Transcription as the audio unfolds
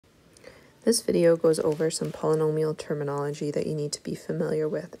This video goes over some polynomial terminology that you need to be familiar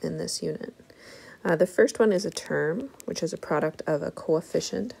with in this unit. The first one is a term, which is a product of a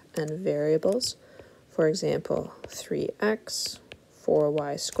coefficient and variables. For example, 3x,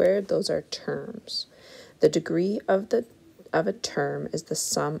 4y squared, those are terms. The degree of a term is the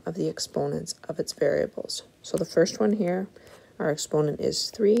sum of the exponents of its variables. So the first one here, our exponent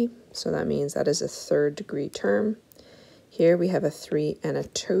is 3, so that means that is a third degree term. Here we have a 3 and a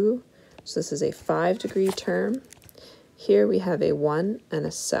 2. So this is a 5-degree term. Here we have a 1 and a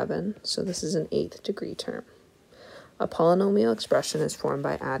 7, so this is an 8th degree term. A polynomial expression is formed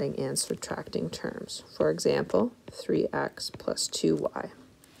by adding and subtracting terms. For example, 3x plus 2y.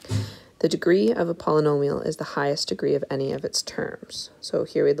 The degree of a polynomial is the highest degree of any of its terms. So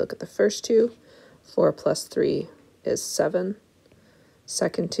here we look at the first two. 4 plus 3 is 7.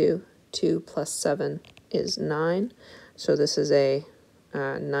 Second two, 2 plus 7 is 9. So this is a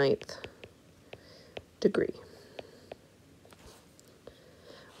 9th degree.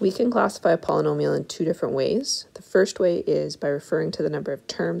 We can classify a polynomial in two different ways. The first way is by referring to the number of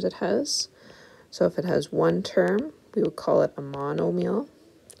terms it has. So if it has one term, we would call it a monomial.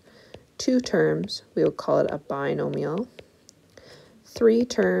 2 terms, we would call it a binomial. 3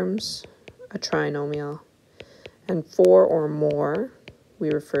 terms, a trinomial. And 4 or more, we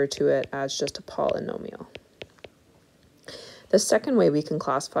refer to it as just a polynomial. The second way we can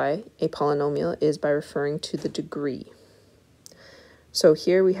classify a polynomial is by referring to the degree. So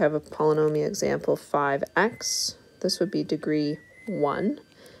here we have a polynomial example 5x. This would be degree 1,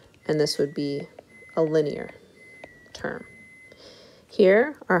 and this would be a linear term.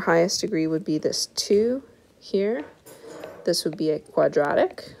 Here, our highest degree would be this 2 here. This would be a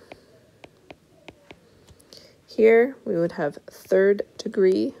quadratic. Here we would have third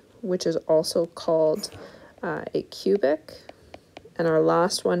degree, which is also called a cubic. And our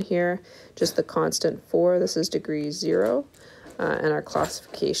last one here, just the constant 4, this is degree 0, and our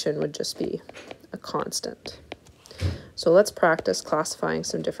classification would just be a constant. So let's practice classifying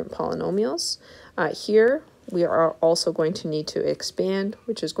some different polynomials. Here, we are also going to need to expand,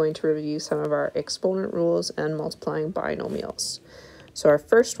 which is going to review some of our exponent rules and multiplying binomials. So our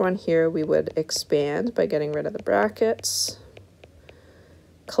first one here, we would expand by getting rid of the brackets,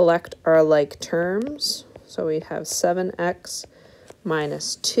 collect our like terms. So we'd have 7x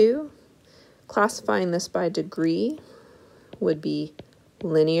minus 2. Classifying this by degree would be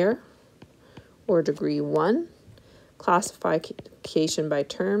linear or degree 1. Classification by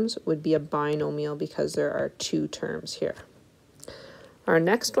terms would be a binomial because there are 2 terms here. Our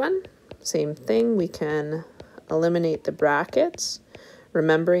next one, same thing, we can eliminate the brackets,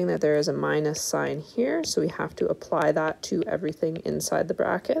 remembering that there is a minus sign here, so we have to apply that to everything inside the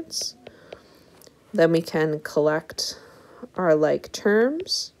brackets. Then we can collect our like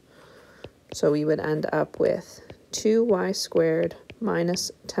terms. So we would end up with 2y squared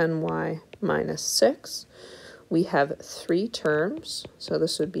minus 10y minus 6. We have 3 terms, so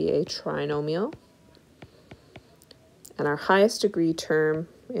this would be a trinomial. And our highest degree term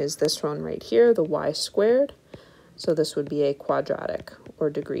is this one right here, the y squared. So this would be a quadratic or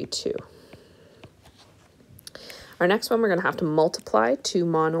degree 2. Our next one, we're going to have to multiply 2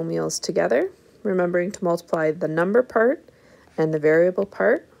 monomials together, remembering to multiply the number part and the variable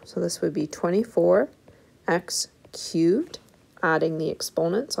part. So this would be 24x cubed, adding the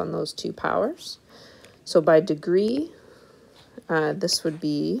exponents on those 2 powers. So by degree, this would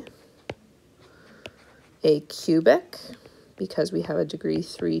be a cubic because we have a degree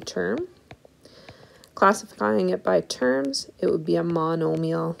 3 term. Classifying it by terms, it would be a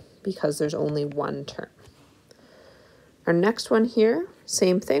monomial because there's only 1 term. Our next one here,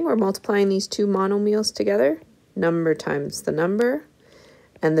 same thing, we're multiplying these 2 monomials together, number times the number,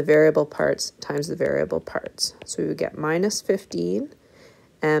 and the variable parts times the variable parts. So we would get minus 15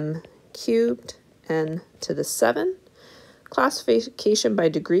 m cubed n to the 7. Classification by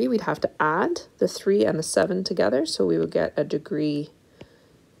degree, we'd have to add the 3 and the 7 together, so we would get a degree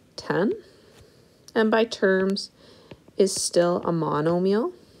 10. And by terms is still a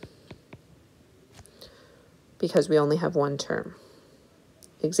monomial because we only have 1 term.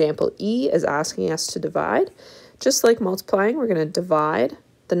 Example E is asking us to divide. Just like multiplying, we're going to divide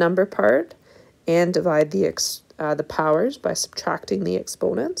the number part and divide the powers by subtracting the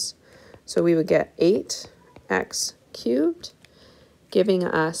exponents. So we would get 8x cubed, giving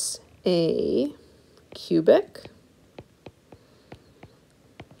us a cubic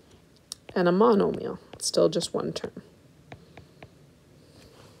and a monomial. It's still just 1 term.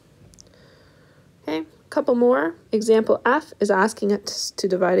 Okay, a couple more. Example F is asking us to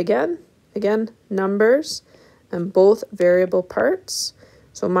divide again. Again, numbers and both variable parts.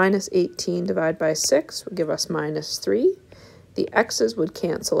 So minus 18 divided by 6 would give us minus 3. The x's would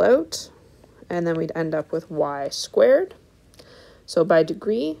cancel out, and then we'd end up with y squared. So by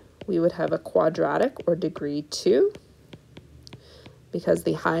degree, we would have a quadratic, or degree 2, because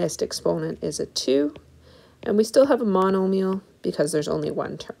the highest exponent is a 2. And we still have a monomial because there's only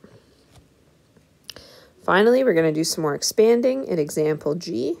one term. Finally, we're going to do some more expanding in example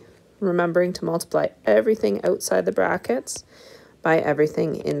G, remembering to multiply everything outside the brackets by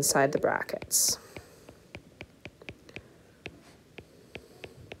everything inside the brackets.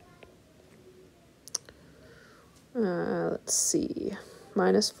 Let's see,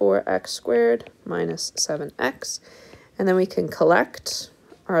 minus 4x squared minus 7x, and then we can collect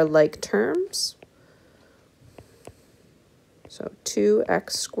our like terms. So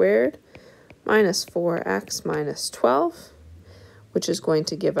 2x squared minus 4x minus 12, which is going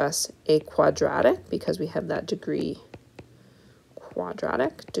to give us a quadratic because we have that degree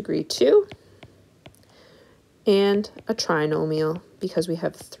quadratic, degree 2, and a trinomial because we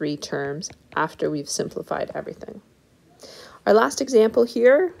have 3 terms after we've simplified everything. Our last example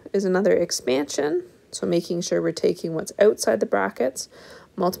here is another expansion, so making sure we're taking what's outside the brackets,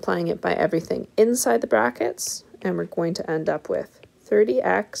 multiplying it by everything inside the brackets, and we're going to end up with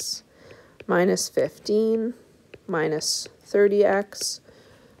 30x minus 15 minus 30x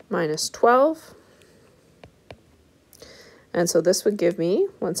minus 12. And so this would give me,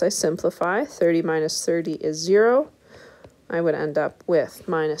 once I simplify, 30 minus 30 is 0. I would end up with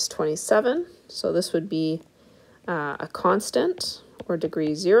minus 27. So this would be a constant, or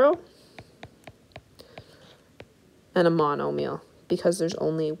degree 0, and a monomial, because there's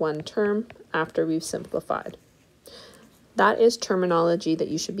only one term after we've simplified. That is terminology that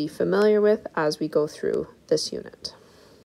you should be familiar with as we go through this unit.